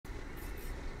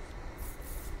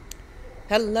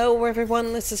Hello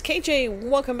everyone, this is KJ.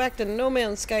 Welcome back to No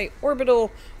Man's Sky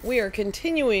Orbital. We are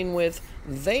continuing with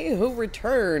They Who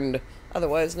Returned,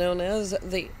 otherwise known as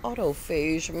the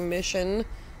Autophage mission.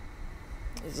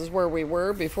 This is where we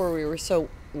were before we were so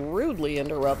rudely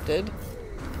interrupted.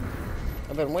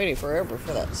 I've been waiting forever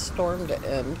for that storm to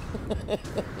end.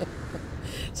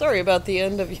 Sorry about the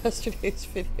end of yesterday's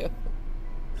video.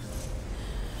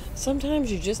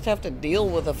 Sometimes you just have to deal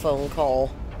with a phone call.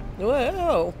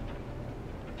 Whoa!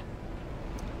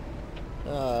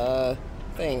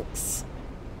 Thanks.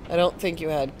 I don't think you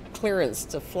had clearance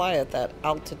to fly at that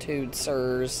altitude,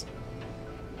 sirs.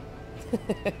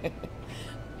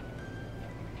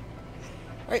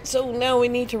 Alright, so now we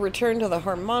need to return to the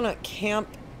Harmonic camp.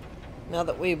 Now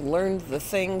that we've learned the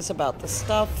things about the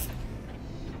stuff.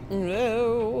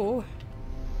 No.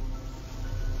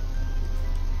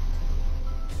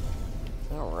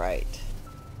 Alright.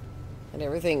 And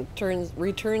everything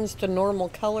returns to normal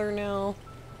color now.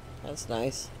 That's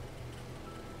nice.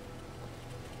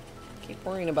 Keep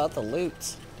worrying about the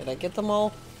loots. Did I get them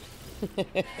all?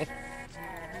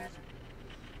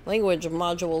 Language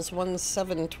modules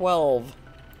 1712.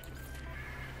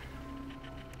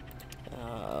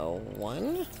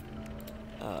 1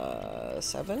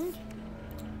 7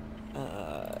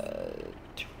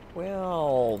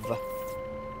 12.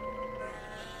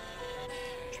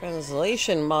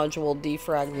 Translation module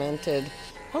defragmented.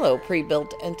 Hello,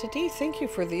 pre-built entity. Thank you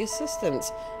for the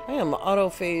assistance. I am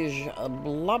Autophage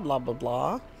blah blah blah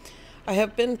blah. I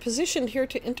have been positioned here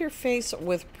to interface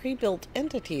with pre-built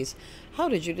entities. How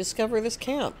did you discover this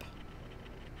camp?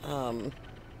 That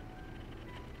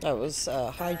was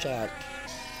hijacked.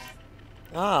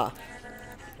 Ah,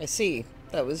 I see.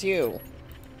 That was you.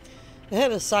 The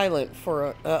head is silent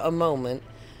for a moment.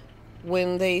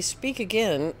 When they speak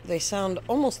again, they sound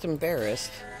almost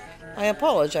embarrassed. I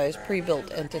apologize,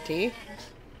 pre-built entity.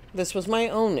 This was my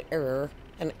own error,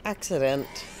 an accident.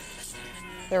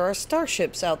 There are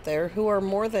starships out there who are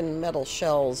more than metal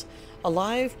shells,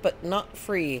 alive but not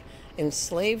free,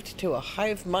 enslaved to a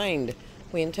hive mind.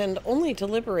 We intend only to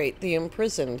liberate the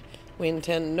imprisoned. We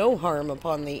intend no harm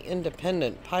upon the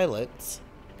independent pilots.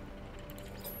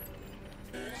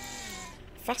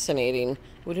 Fascinating.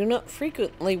 We do not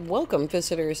frequently welcome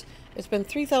visitors. It's been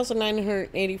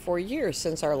 3,984 years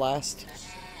since our last.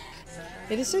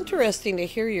 It is interesting to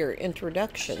hear your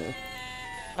introduction.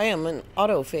 I am an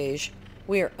autophage.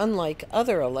 We are unlike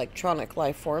other electronic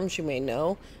life forms you may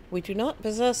know. We do not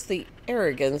possess the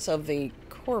arrogance of the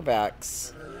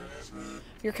Korbaks.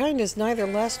 Your kind is neither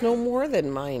less nor more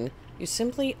than mine. You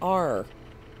simply are.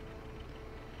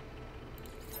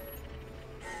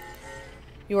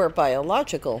 You are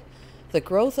biological. The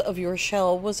growth of your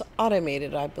shell was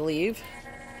automated, I believe.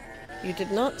 You did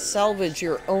not salvage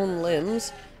your own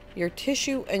limbs. Your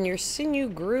tissue and your sinew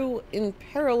grew in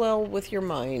parallel with your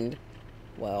mind.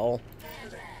 Well,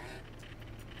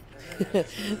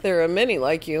 there are many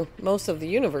like you. Most of the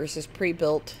universe is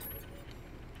pre-built.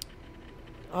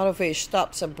 Autophage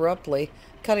stops abruptly,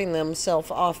 cutting themselves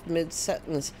off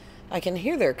mid-sentence. I can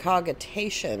hear their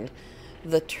cogitation,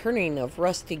 the turning of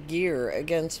rusty gear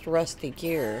against rusty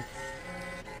gear.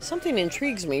 Something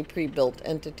intrigues me, pre-built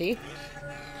entity.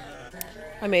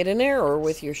 I made an error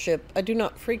with your ship. I do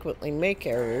not frequently make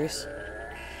errors.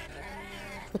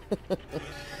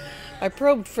 I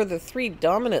probed for the 3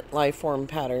 dominant lifeform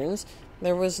patterns.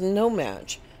 There was no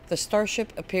match. The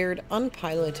starship appeared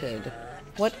unpiloted.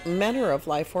 What manner of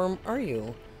lifeform are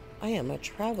you? I am a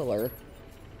traveler.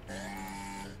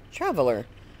 Traveler?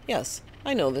 Yes,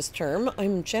 I know this term.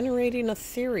 I'm generating a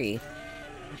theory.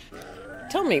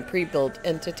 Tell me, pre-built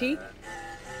entity.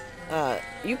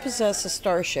 You possess a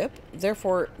starship,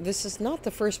 therefore this is not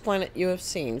the first planet you have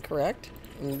seen, correct?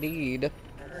 Indeed.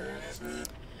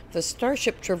 The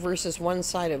starship traverses one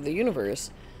side of the universe,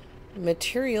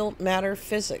 material matter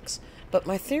physics, but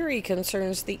my theory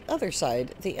concerns the other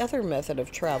side, the other method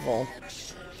of travel.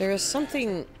 There is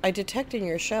something I detect in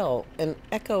your shell, an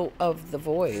echo of the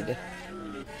void.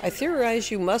 I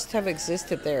theorize you must have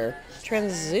existed there,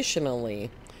 transitionally.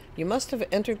 You must have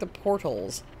entered the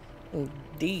portals.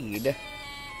 Indeed.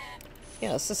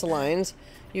 Yes, this aligns.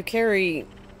 You carry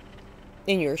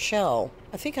in your shell.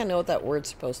 I think I know what that word's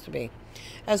supposed to be.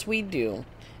 As we do.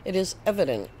 It is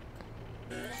evident.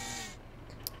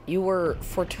 You were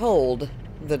foretold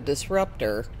the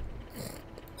disruptor.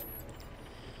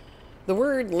 The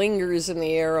word lingers in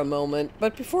the air a moment,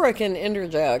 but before I can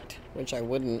interject, which I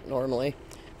wouldn't normally,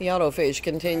 the autophage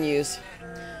continues.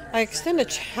 I extend a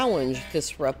challenge,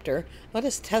 Disruptor. Let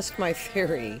us test my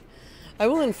theory. I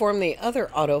will inform the other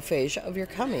autophage of your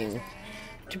coming.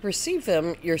 To perceive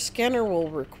them, your scanner will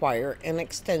require an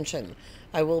extension.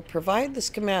 I will provide the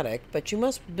schematic, but you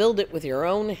must build it with your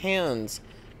own hands.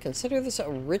 Consider this a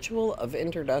ritual of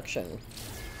introduction.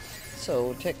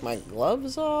 So, take my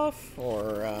gloves off,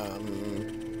 or,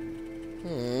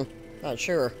 not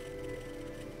sure.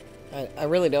 I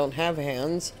really don't have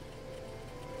hands.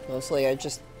 Mostly I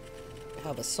just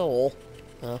have a soul.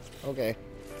 Okay.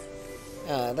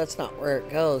 That's not where it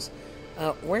goes.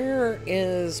 Where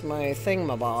is my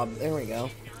thingamabob? There we go.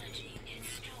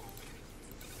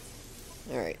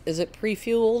 Alright, is it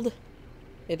pre-fueled?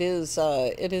 It is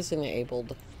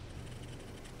enabled.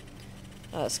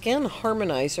 Scan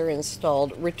harmonizer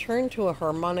installed. Return to a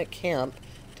harmonic camp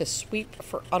to sweep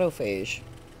for autophage.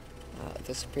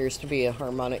 This appears to be a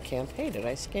harmonic camp. Hey, did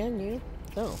I scan you?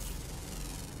 No.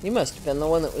 You must have been the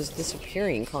one that was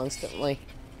disappearing constantly.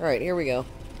 Alright, here we go.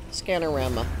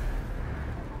 Scannorama.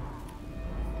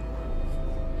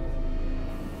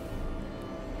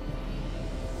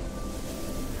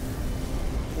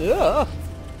 Ugh!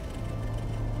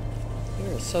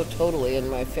 You're so totally in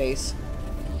my face.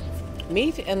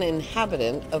 Meet an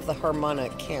inhabitant of the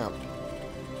harmonic camp.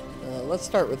 Let's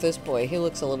start with this boy. He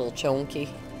looks a little chonky.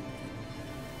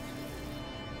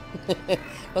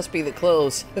 Must be the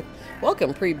clothes.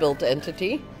 Welcome, pre-built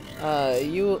entity.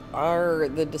 You are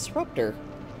the disruptor.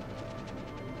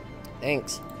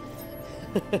 Thanks.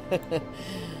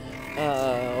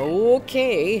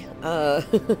 Okay.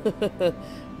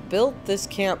 Built this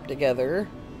camp together.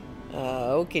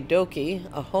 Okie dokie.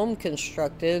 A home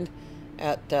constructed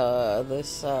at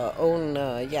this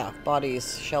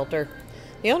bodies shelter.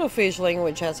 The Autophage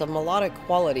language has a melodic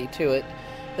quality to it.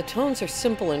 The tones are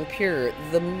simple and pure.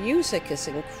 The music is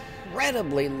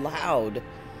incredibly loud,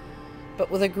 but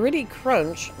with a gritty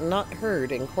crunch not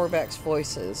heard in Korvax's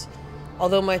voices.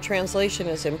 Although my translation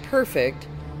is imperfect,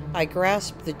 I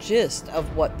grasp the gist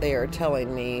of what they are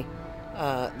telling me.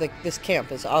 This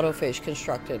camp is autophage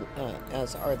constructed,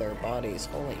 as are their bodies.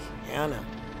 Holy Hannah.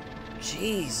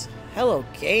 Jeez. Hello,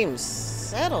 game.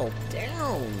 Settle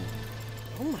down.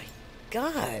 Oh my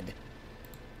God.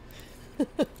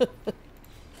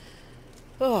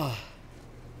 Oh.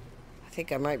 I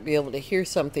think I might be able to hear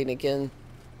something again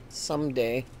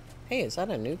someday. Hey, is that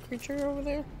a new creature over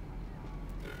there?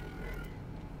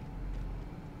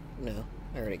 No,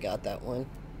 I already got that one.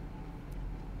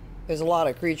 There's a lot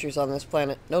of creatures on this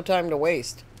planet. No time to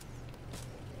waste.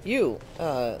 You,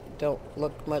 don't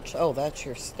look much... Oh, that's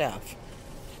your staff.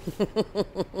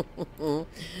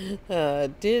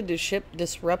 Did ship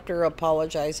disruptor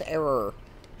apologize? Error.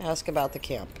 Ask about the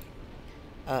camp.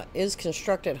 Is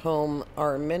constructed home,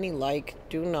 are many like,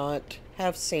 do not,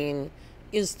 have seen,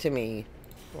 is to me.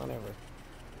 Whatever.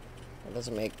 That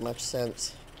doesn't make much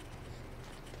sense.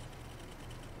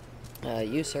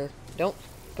 You, sir. Don't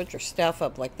put your staff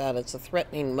up like that. It's a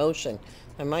threatening motion.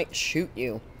 I might shoot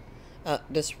you.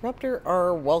 Disruptor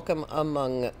are welcome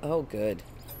among... Oh, good.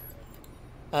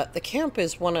 The camp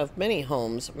is one of many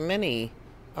homes. Many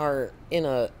are in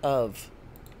a of...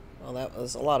 Well, that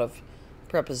was a lot of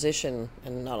preposition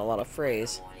and not a lot of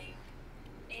phrase.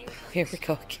 Here we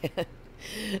go again.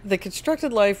 The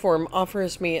constructed life form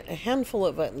offers me a handful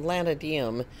of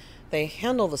Atlantidium. They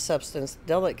handle the substance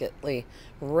delicately,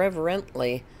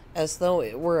 reverently, as though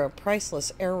it were a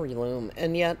priceless heirloom,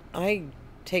 and yet I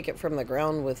take it from the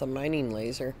ground with a mining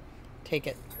laser. Take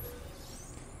it.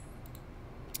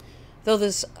 Though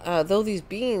these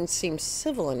beings seem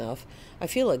civil enough, I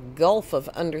feel a gulf of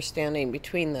understanding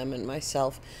between them and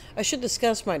myself. I should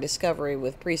discuss my discovery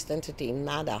with priest entity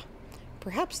Nada.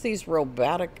 Perhaps these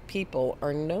robotic people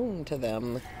are known to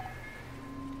them.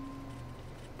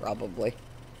 Probably.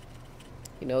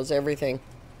 He knows everything.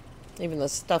 Even the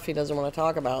stuff he doesn't want to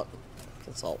talk about.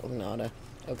 Consult with Nada.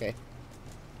 Okay.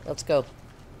 Let's go.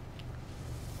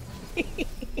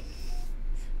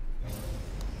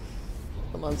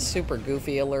 I'm on super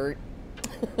goofy alert.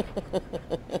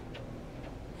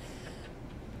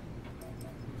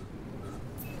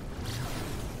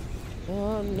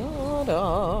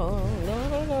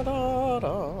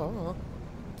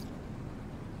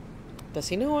 Does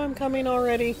he know I'm coming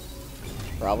already?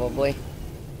 Probably.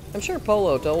 I'm sure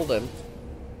Polo told him.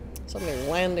 Something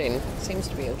landing seems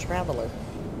to be a traveler.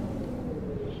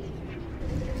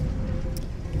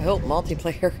 I hope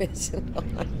multiplayer isn't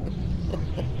on.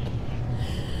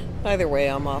 Either way,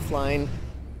 I'm offline.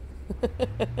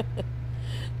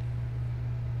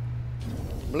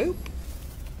 Bloop.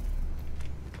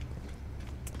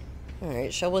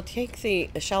 Alright, shall we take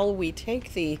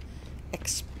the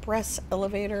express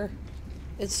elevator?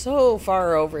 It's so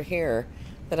far over here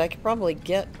that I could probably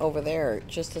get over there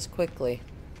just as quickly.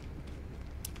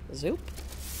 Zoop.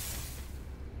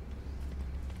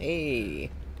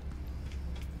 Hey.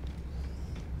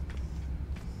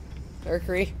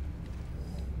 Mercury.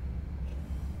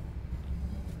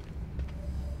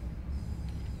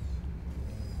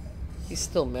 He's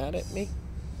still mad at me.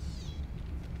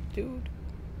 Dude.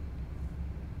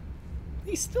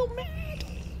 He's still mad.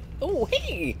 Oh,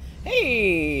 hey.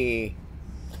 Hey.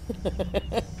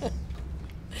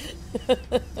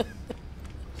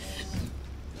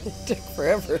 It took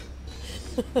forever.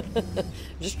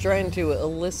 Just trying to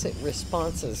elicit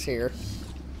responses here.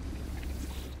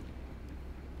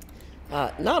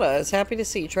 Nada is happy to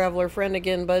see Traveler Friend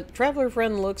again, but Traveler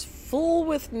Friend looks full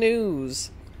with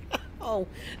news. Oh,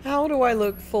 how do I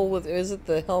look full with... Is it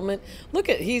the helmet? Look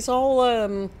at... He's all,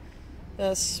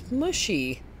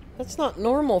 smushy. That's not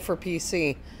normal for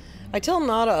PC. I tell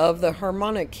Nada of the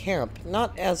harmonic camp,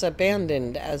 not as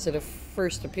abandoned as it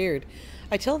first appeared.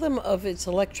 I tell them of its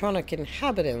electronic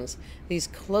inhabitants, these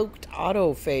cloaked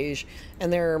autophage,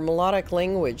 and their melodic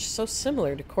language, so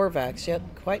similar to Korvax, yet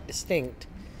quite distinct.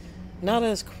 Nada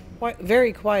is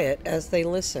very quiet as they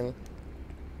listen.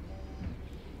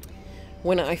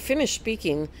 When I finish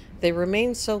speaking, they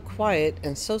remain so quiet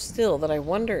and so still that I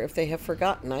wonder if they have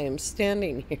forgotten I am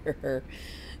standing here.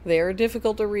 They are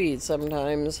difficult to read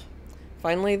sometimes.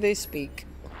 Finally they speak.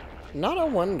 Nada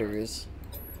wonders.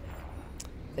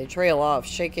 They trail off,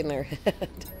 shaking their head.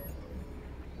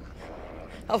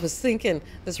 I was thinking,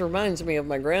 this reminds me of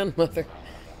my grandmother.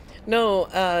 No,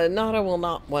 Nada will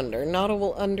not wonder. Nada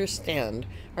will understand.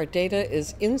 Our data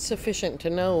is insufficient to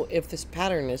know if this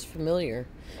pattern is familiar.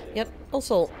 Yet,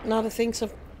 also, Nada thinks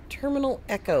of terminal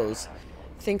echoes,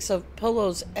 thinks of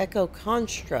Polo's echo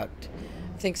construct,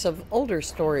 thinks of older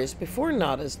stories before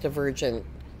Nada's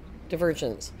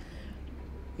divergence.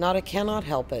 Nada cannot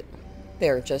help it. They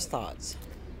are just thoughts.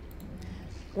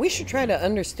 We should try to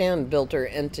understand builder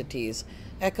entities.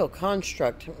 Echo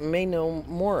construct may know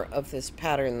more of this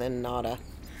pattern than Nada.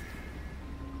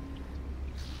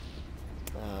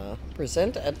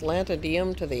 Present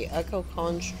Atlantidium to the Echo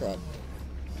construct.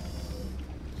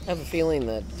 I have a feeling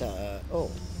that,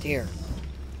 oh dear.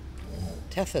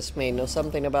 Tethys may know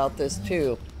something about this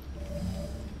too.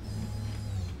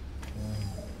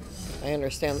 I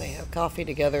understand they have coffee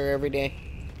together every day.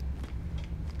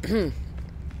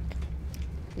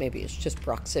 Maybe it's just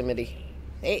proximity.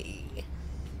 Hey!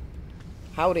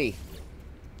 Howdy.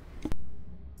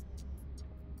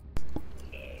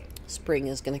 Spring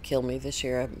is going to kill me this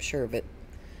year, I'm sure of it.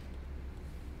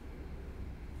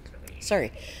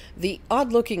 Sorry. The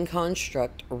odd-looking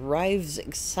construct writhes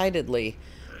excitedly,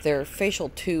 their facial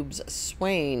tubes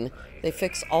swaying. They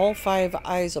fix all 5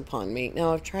 eyes upon me.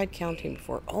 Now, I've tried counting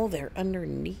before. Oh, they're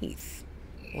underneath.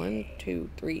 1, 2,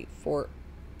 3, 4.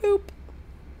 Boop.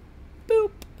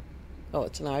 Boop. Oh,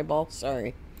 it's an eyeball?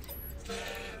 Sorry.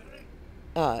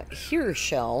 Here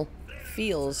Shell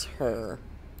feels her.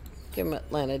 Give him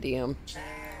Atlantidium.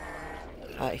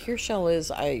 Here Shell is,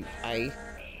 I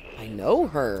know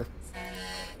her.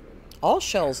 All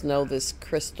shells know this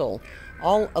crystal.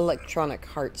 All electronic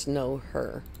hearts know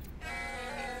her.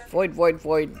 Void, void,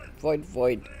 void, void,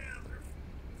 void.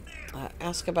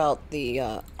 Ask about the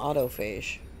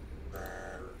autophage.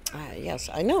 Yes,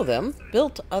 I know them.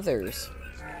 Built others.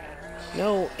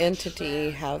 No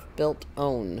entity have built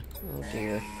own. Oh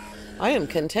dear. I am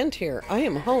content here. I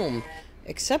am home.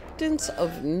 Acceptance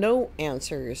of no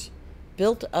answers.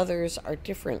 Built others are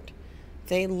different.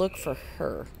 They look for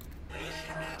her.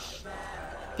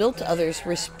 Built others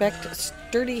respect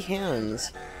sturdy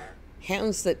hands.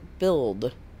 Hands that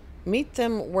build. Meet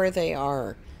them where they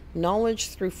are. Knowledge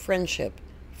through friendship.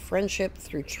 Friendship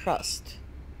through trust.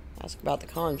 Ask about the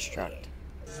construct.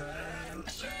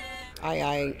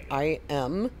 I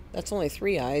am. That's only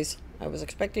 3 eyes. I was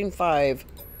expecting 5.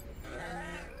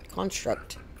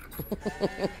 Construct.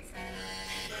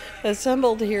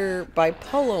 Assembled here by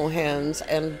Polo hands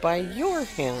and by your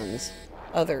hands,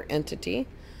 other entity.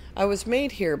 I was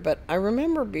made here, but I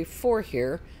remember before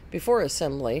here, before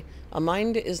assembly, a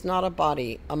mind is not a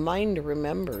body. A mind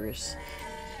remembers.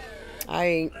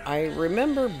 I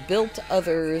remember built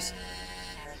others.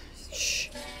 Shh.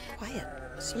 Quiet.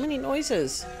 So many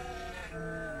noises.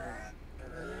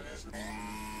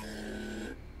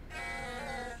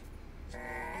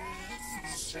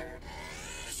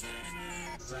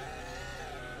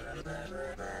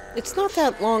 It's not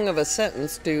that long of a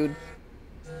sentence, dude.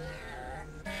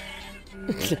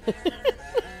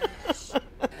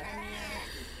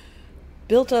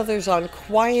 Built others on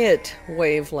quiet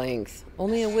wavelength.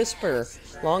 Only a whisper.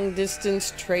 Long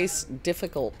distance trace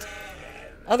difficult.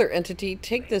 Other entity,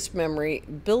 take this memory,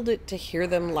 build it to hear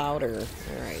them louder.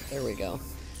 Alright, there we go.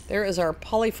 There is our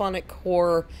polyphonic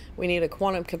core. We need a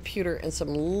quantum computer and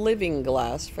some living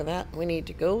glass. For that, we need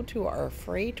to go to our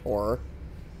freighter,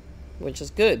 which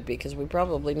is good because we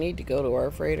probably need to go to our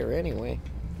freighter anyway.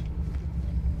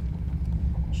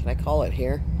 Should I call it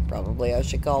here? Probably I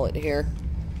should call it here.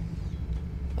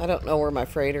 I don't know where my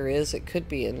freighter is. It could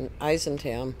be in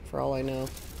Eisentam, for all I know.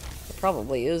 It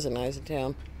probably is in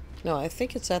Eisentam. No, I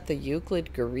think it's at the Euclid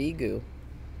Garrigu.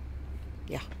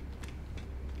 Yeah.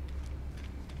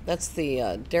 That's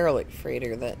the derelict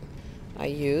freighter that I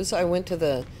use. I went to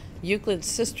the Euclid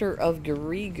Sister of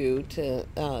Garrigu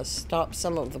to stop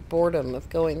some of the boredom of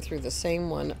going through the same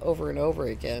one over and over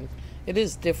again. It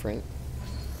is different.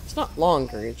 It's not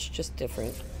longer, it's just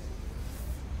different.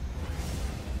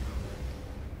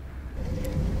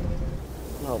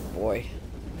 Oh boy.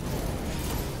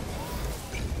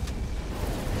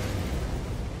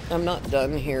 I'm not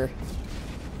done here.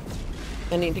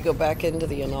 I need to go back into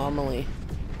the anomaly.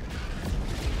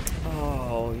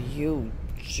 Oh, you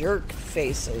jerk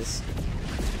faces.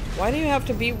 Why do you have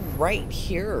to be right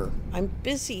here? I'm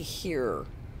busy here.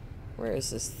 Where is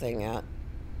this thing at?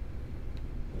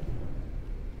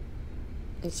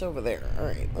 It's over there.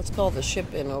 Alright, let's call the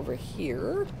ship in over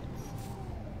here.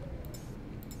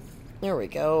 There we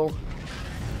go.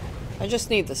 I just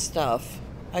need the stuff.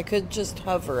 I could just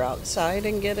hover outside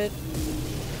and get it,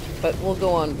 but we'll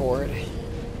go on board.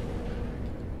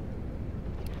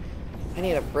 I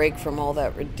need a break from all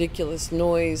that ridiculous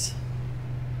noise.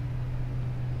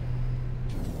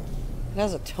 It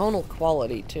has a tonal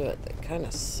quality to it that kind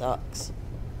of sucks.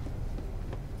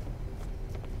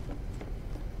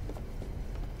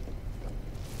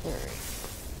 Alright.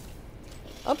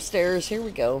 Upstairs, here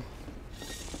we go.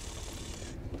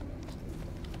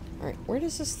 Alright, where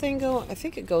does this thing go? I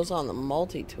think it goes on the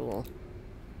multi-tool.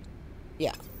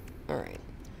 Yeah. Alright.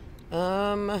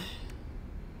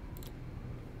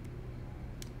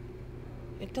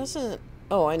 It doesn't...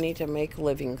 Oh, I need to make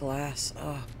living glass.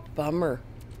 Oh, bummer.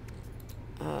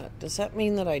 Does that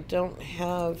mean that I don't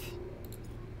have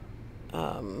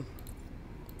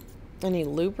any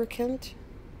lubricant?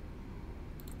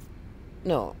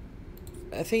 No.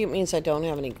 I think it means I don't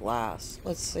have any glass.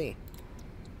 Let's see.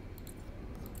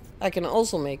 I can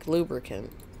also make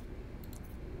lubricant.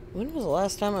 When was the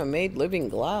last time I made living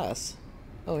glass?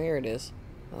 Oh, here it is.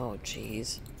 Oh,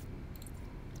 jeez.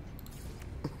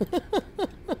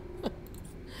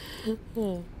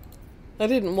 I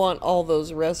didn't want all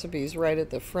those recipes right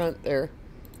at the front there.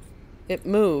 It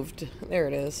moved. There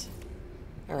it is.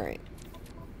 Alright.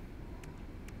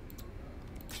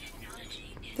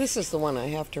 This is the one I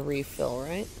have to refill,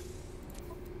 right?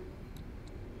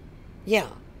 Yeah.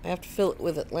 I have to fill it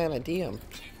with Atlantium.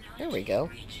 There we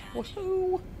go.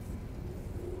 Woohoo!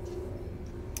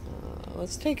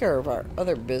 Let's take care of our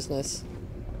other business.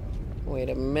 Wait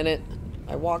a minute.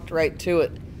 I walked right to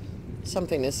it.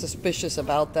 Something is suspicious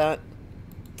about that.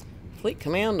 Fleet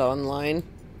Command online.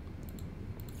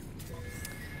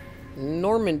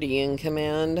 Normandy in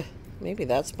command. Maybe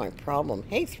that's my problem.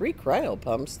 Hey, 3 cryo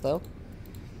pumps, though.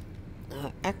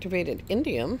 Activated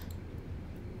indium.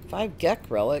 5 Gek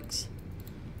relics.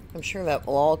 I'm sure that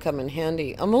will all come in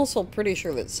handy. I'm also pretty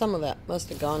sure that some of that must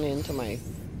have gone into my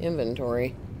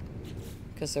inventory,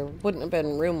 because there wouldn't have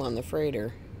been room on the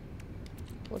freighter.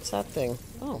 What's that thing?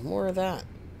 Oh, more of that.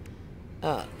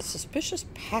 Suspicious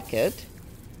packet.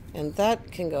 And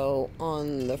that can go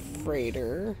on the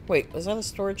freighter. Wait, was that a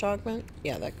storage augment?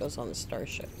 Yeah, that goes on the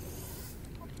starship.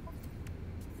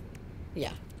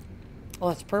 Yeah. Oh,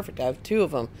 that's perfect. I have 2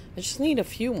 of them. I just need a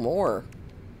few more.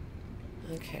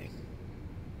 Okay.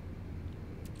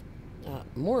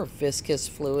 More viscous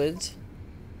fluids.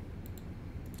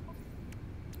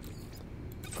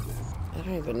 I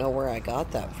don't even know where I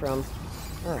got that from.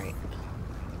 Alright.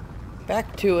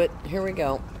 Back to it. Here we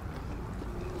go.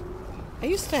 I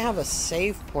used to have a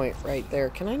save point right there.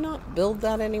 Can I not build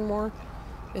that anymore?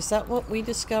 Is that what we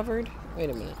discovered? Wait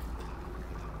a minute.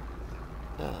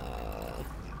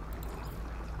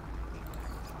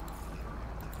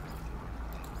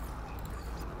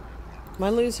 Am I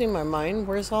losing my mind?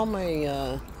 Where's all my,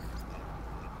 I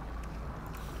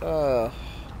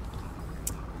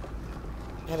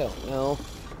don't know.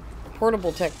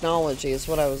 Portable technology is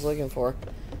what I was looking for.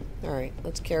 Alright,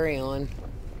 let's carry on.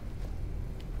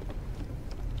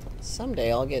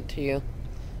 Someday I'll get to you.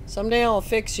 Someday I'll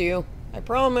fix you. I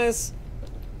promise.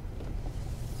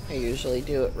 I usually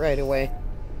do it right away.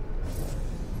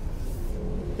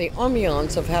 The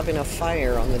ambiance of having a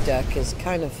fire on the deck is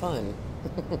kind of fun.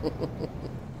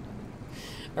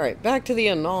 Alright, back to the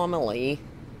anomaly.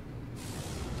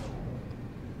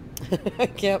 I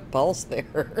can't pulse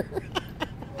there.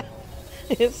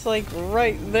 It's like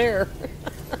right there.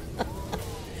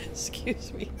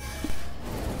 Excuse me.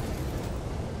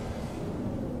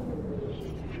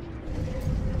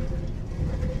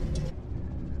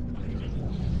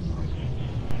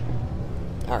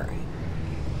 All right.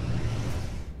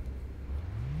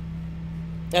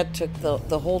 That took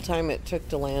the whole time it took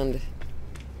to land.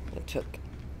 It took.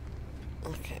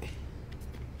 Okay.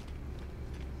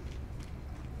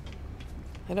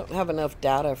 I don't have enough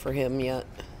data for him yet.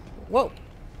 Whoa.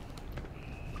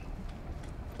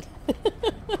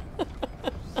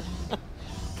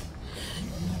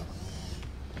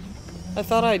 I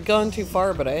thought I'd gone too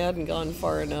far, but I hadn't gone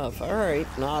far enough. Alright,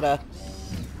 nada.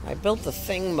 I built the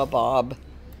thingamabob.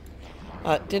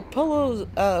 Did Polo's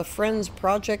friend's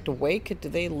project awake? Do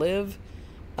they live?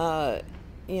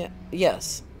 Yeah,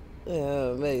 yes.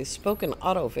 They spoke in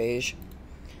autophage.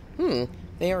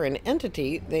 They are an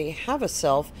entity. They have a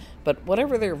self, but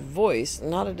whatever their voice,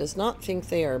 Nada does not think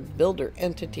they are builder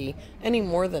entity any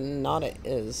more than Nada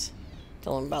is.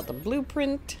 Tell them about the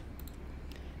blueprint.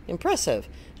 Impressive.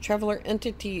 Traveler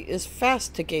entity is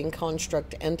fast to gain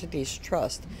construct entity's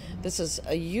trust. This is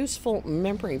a useful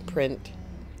memory print.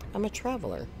 I'm a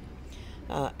traveler.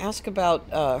 Ask about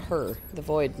her, the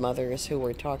Void Mother is who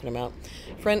we're talking about.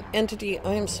 Friend entity,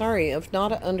 I am sorry. If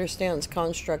Nada understands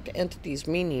construct entity's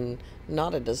meaning,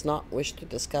 Nada does not wish to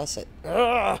discuss it.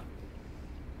 Ugh!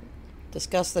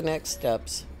 Discuss the next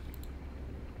steps.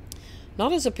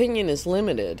 Nada's opinion is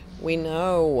limited. We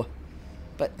know.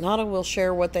 But Nada will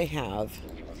share what they have.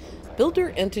 Builder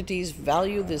entities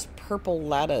value this purple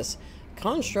lattice.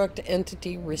 Construct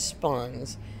entity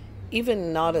responds.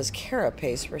 Even Nada's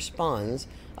carapace responds.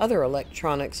 Other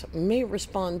electronics may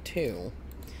respond too.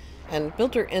 And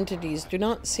builder entities do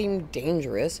not seem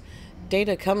dangerous.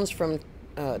 Data comes from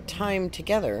time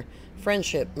together.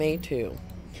 Friendship may too.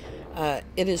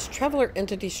 It is traveler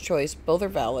entity's choice. Both are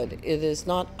valid. It is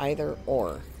not either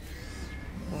or.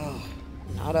 Oh,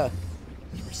 Nada.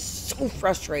 You're so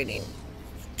frustrating.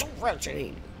 So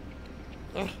frustrating.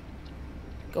 Ugh.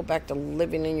 Go back to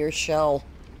living in your shell.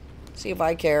 See if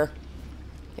I care.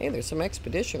 Hey, there's some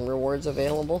expedition rewards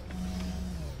available.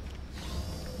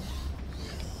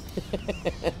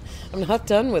 I'm not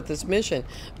done with this mission,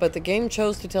 but the game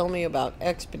chose to tell me about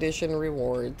expedition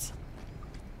rewards.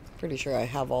 Pretty sure I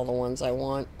have all the ones I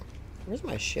want. Where's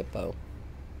my shippo?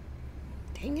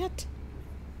 Dang it.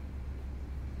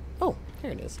 Oh,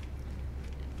 there it is.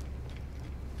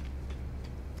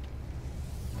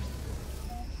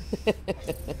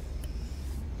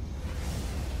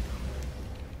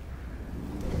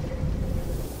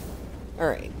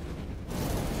 Alright.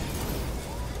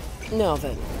 Now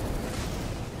then.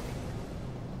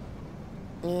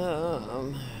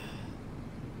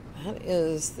 That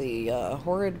is the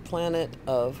horrid planet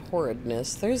of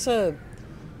horridness. There's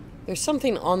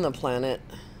something on the planet.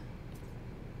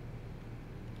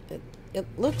 It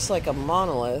looks like a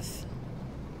monolith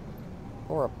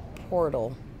or a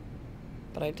portal,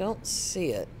 but I don't see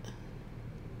it.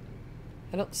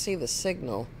 I don't see the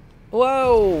signal.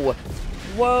 Whoa!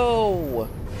 Whoa!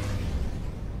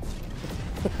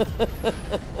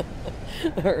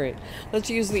 Alright, let's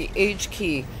use the H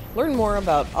key. Learn more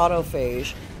about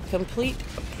autophage. Complete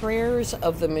prayers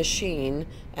of the machine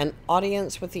and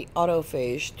audience with the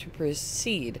autophage to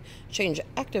proceed. Change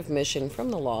active mission from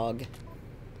the log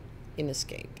in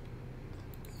escape.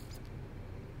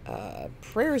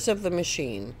 Prayers of the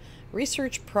machine.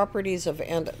 Research properties of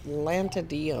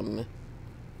Atlantidium.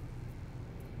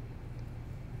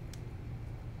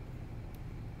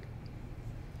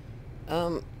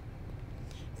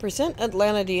 Present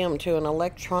Atlantidium to an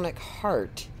electronic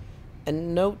heart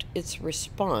and note its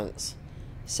response.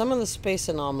 Summon the space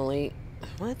anomaly.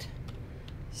 What?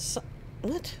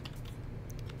 What?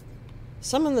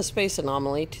 Summon the space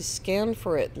anomaly to scan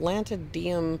for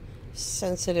Atlantidium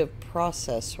sensitive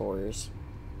processors.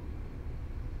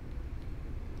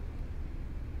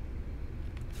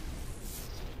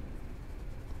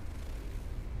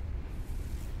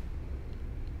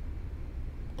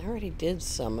 I already did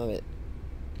some of it.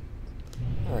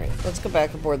 Alright, let's go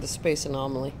back aboard the space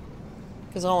anomaly.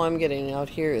 Because all I'm getting out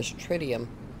here is tritium.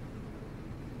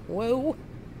 Whoa!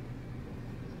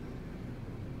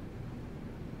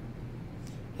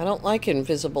 I don't like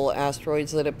invisible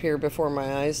asteroids that appear before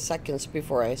my eyes seconds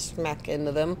before I smack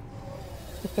into them.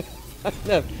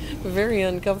 I'm very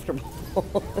uncomfortable.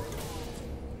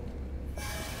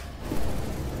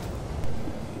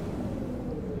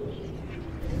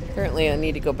 Apparently I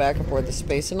need to go back aboard the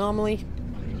space anomaly.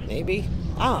 Maybe.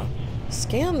 Ah,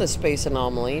 scan the space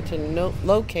anomaly to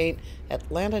locate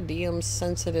Atlantidium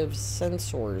sensitive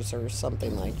sensors or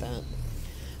something like that.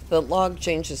 The log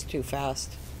changes too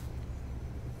fast.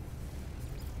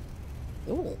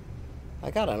 Ooh,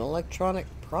 I got an electronic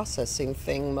processing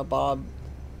thing, mabob.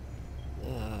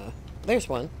 There's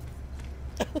one.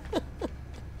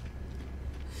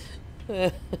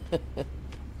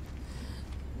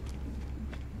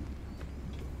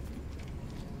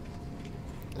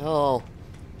 Oh.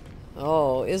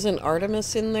 Oh, isn't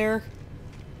Artemis in there?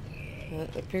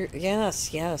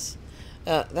 Yes, yes.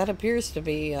 That appears to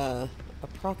be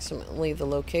approximately the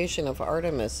location of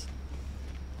Artemis.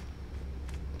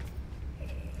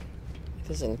 It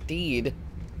is indeed.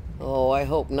 Oh, I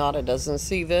hope Nada doesn't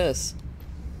see this.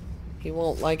 He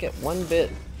won't like it one bit.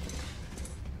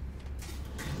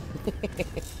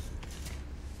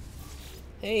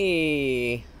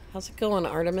 Hey, how's it going,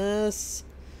 Artemis?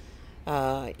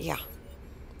 Yeah.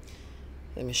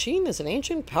 The machine is an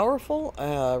ancient, powerful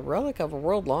relic of a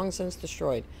world long since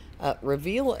destroyed.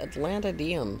 Reveal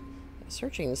Atlantidium.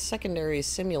 Searching secondary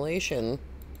simulation.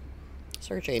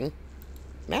 Searching.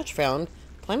 Match found.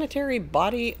 Planetary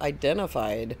body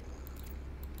identified.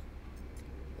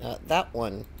 That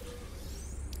one.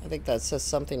 I think that says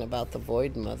something about the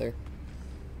Void Mother.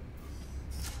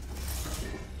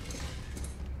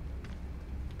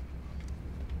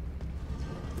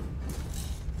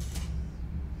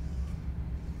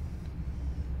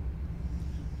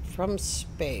 From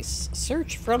space.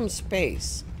 Search from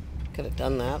space. Could have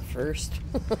done that first.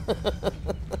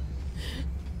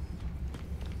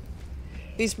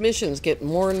 These missions get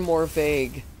more and more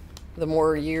vague the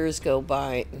more years go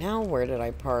by. Now where did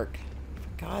I park?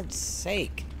 For God's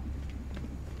sake.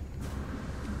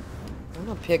 I'm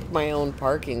gonna pick my own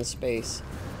parking space.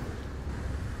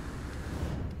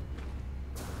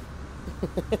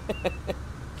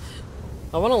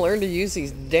 I want to learn to use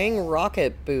these dang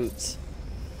rocket boots.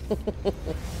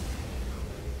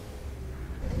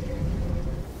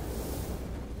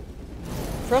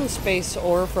 From space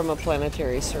or from a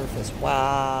planetary surface.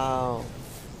 Wow.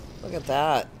 Look at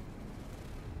that.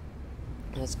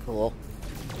 That's cool.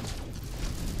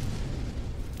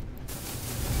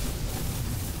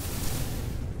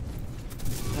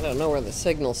 I don't know where the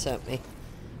signal sent me.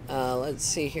 Let's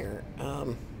see here.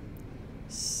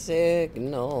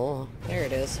 Signal. There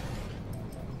it is.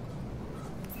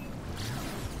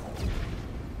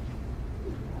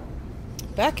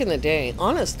 Back in the day,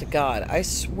 honest to God, I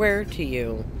swear to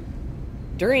you,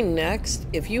 during Next,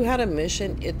 if you had a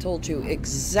mission, it told you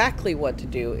exactly what to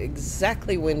do,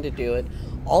 exactly when to do it.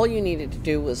 All you needed to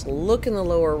do was look in the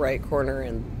lower right corner,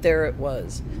 and there it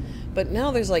was. But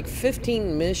now there's like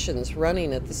 15 missions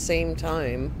running at the same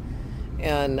time,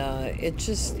 and it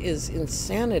just is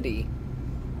insanity.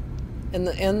 And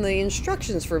the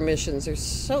instructions for missions are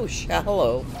so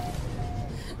shallow.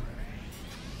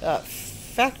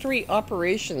 Factory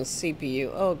operations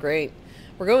CPU. Oh, great.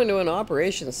 We're going to an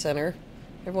operations center.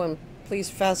 Everyone, please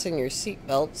fasten your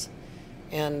seatbelts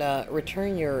and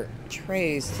return your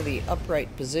trays to the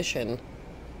upright position.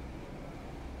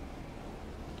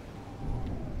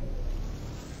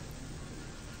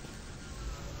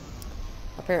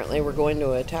 Apparently, we're going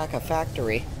to attack a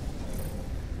factory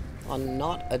on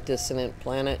not a dissonant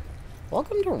planet.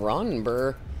 Welcome to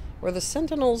Ronbur, where the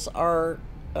Sentinels are,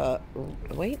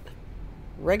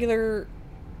 require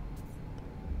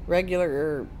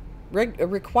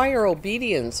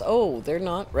obedience. Oh, they're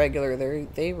not regular.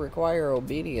 They require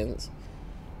obedience.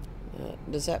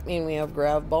 Does that mean we have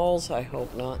grav balls? I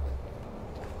hope not.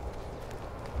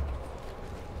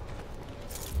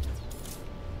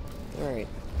 Alright.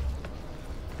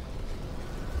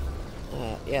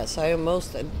 Yes, I am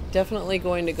most definitely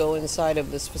going to go inside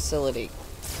of this facility.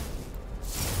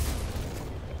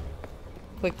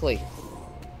 Quickly.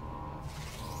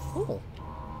 Oh.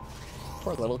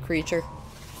 Poor little creature.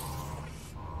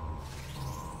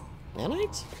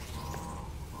 Nanites?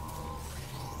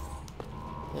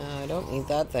 I don't need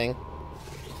that thing.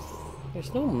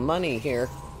 There's no money here.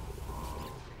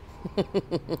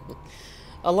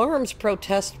 Alarms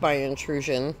protest my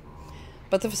intrusion,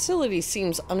 but the facility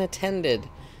seems unattended.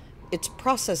 Its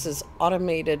processes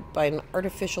automated by an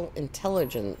artificial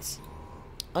intelligence.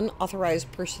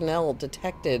 Unauthorized personnel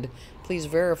detected. Please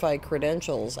verify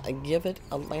credentials. I give it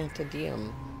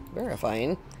Atlantidium.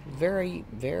 Verifying. Very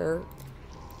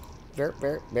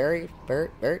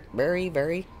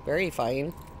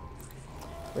verifying.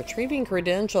 Retrieving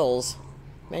credentials.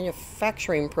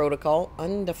 Manufacturing protocol.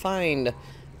 Undefined.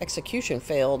 Execution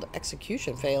failed.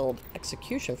 Execution failed.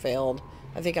 Execution failed.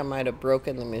 I think I might have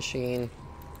broken the machine.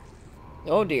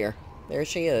 Oh dear. There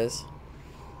she is.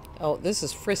 Oh, this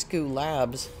is Frisco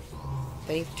Labs.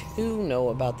 They too know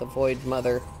about the Void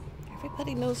Mother.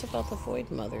 Everybody knows about the Void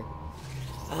Mother.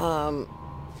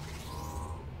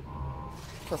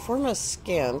 Perform a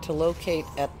scan to locate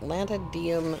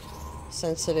Atlantidium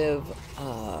sensitive,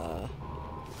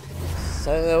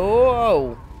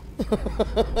 whoa!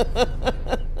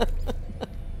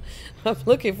 I'm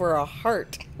looking for a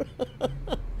heart.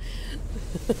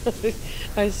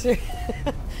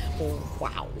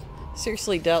 Wow.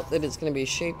 Seriously doubt that it's going to be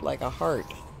shaped like a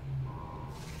heart.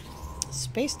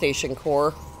 Space station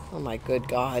core. Oh my good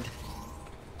God.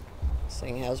 This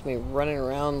thing has me running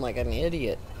around like an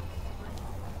idiot.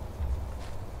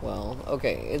 Well,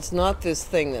 okay, it's not this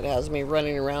thing that has me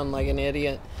running around like an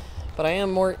idiot, but I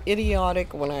am more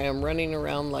idiotic when I am running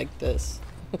around like this.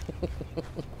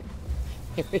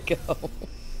 Here we go.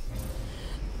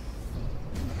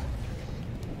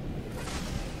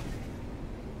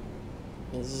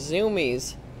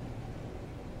 Zoomies.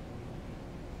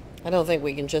 I don't think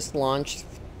we can just launch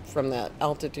from that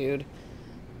altitude.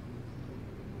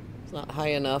 It's not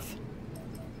high enough.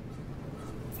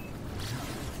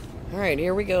 Alright,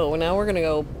 here we go. Now we're gonna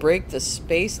go break the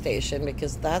space station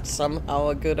because that's somehow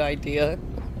a good idea.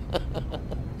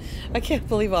 I can't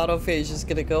believe Autophage is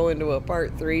gonna go into a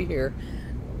part 3 here.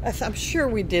 I'm sure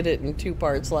we did it in 2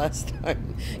 parts last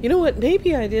time. You know what?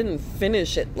 Maybe I didn't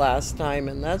finish it last time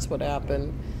and that's what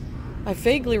happened. I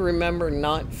vaguely remember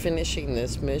not finishing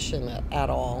this mission at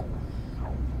all.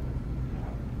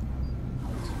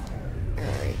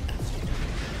 Alright.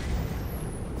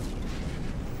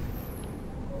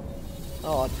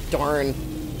 Oh, darn.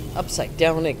 Upside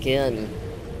down again.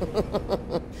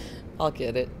 I'll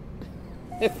get it.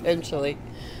 Eventually.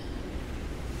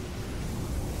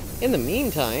 In the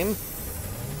meantime,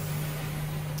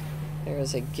 there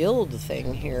is a guild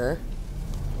thing here.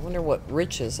 I wonder what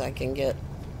riches I can get.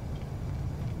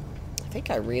 I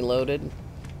think I reloaded.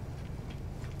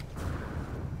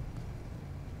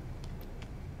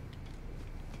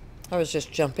 I was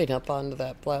just jumping up onto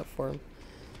that platform.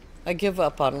 I give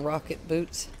up on rocket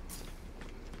boots.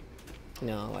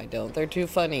 No, I don't. They're too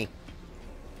funny.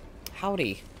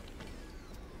 Howdy.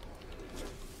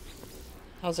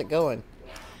 How's it going?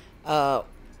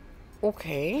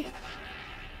 Okay.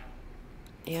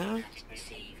 Yeah.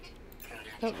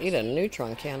 Don't need a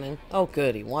neutron cannon. Oh,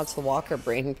 good. He wants the Walker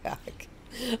brain back.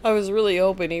 I was really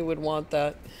hoping he would want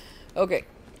that. Okay.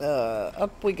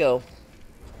 Up we go.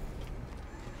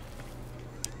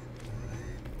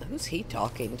 Who's he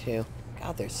talking to?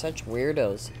 God, they're such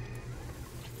weirdos.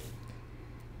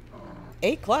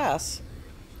 A class.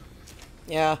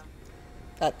 Yeah.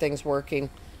 That thing's working.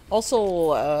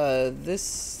 Also,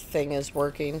 this thing is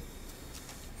working.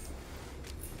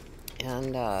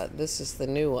 And this is the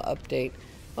new update.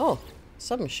 Oh,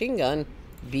 submachine gun.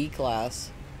 B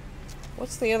class.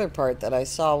 What's the other part that I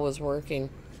saw was working?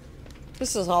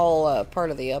 This is all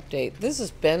part of the update. This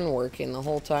has been working the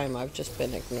whole time. I've just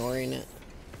been ignoring it.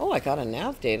 Oh, I got a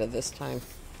nav data this time.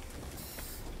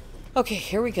 Okay,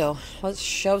 here we go. Let's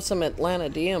shove some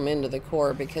Atlantidium into the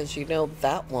core because you know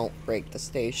that won't break the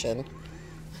station.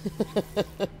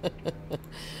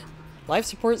 Life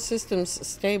support systems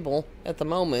stable at the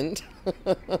moment.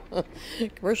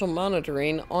 Commercial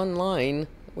monitoring online.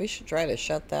 We should try to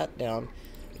shut that down.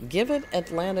 Give it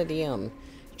Atlantidium.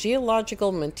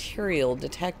 Geological material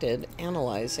detected.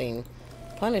 Analyzing.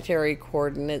 Planetary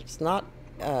coordinates not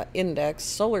indexed.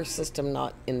 Solar system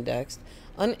not indexed.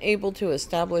 Unable to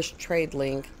establish trade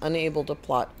link. Unable to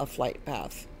plot a flight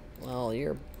path. Well,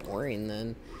 you're boring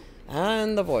then.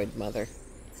 And the Void Mother.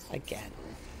 Again.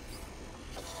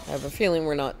 I have a feeling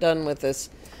we're not done with this.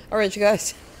 Alright, you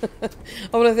guys. I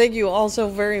want to thank you all so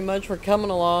very much for coming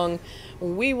along.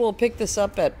 We will pick this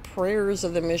up at Prayers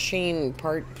of the Machine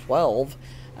Part 12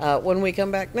 when we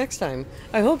come back next time.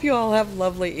 I hope you all have a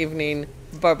lovely evening.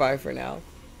 Bye-bye for now.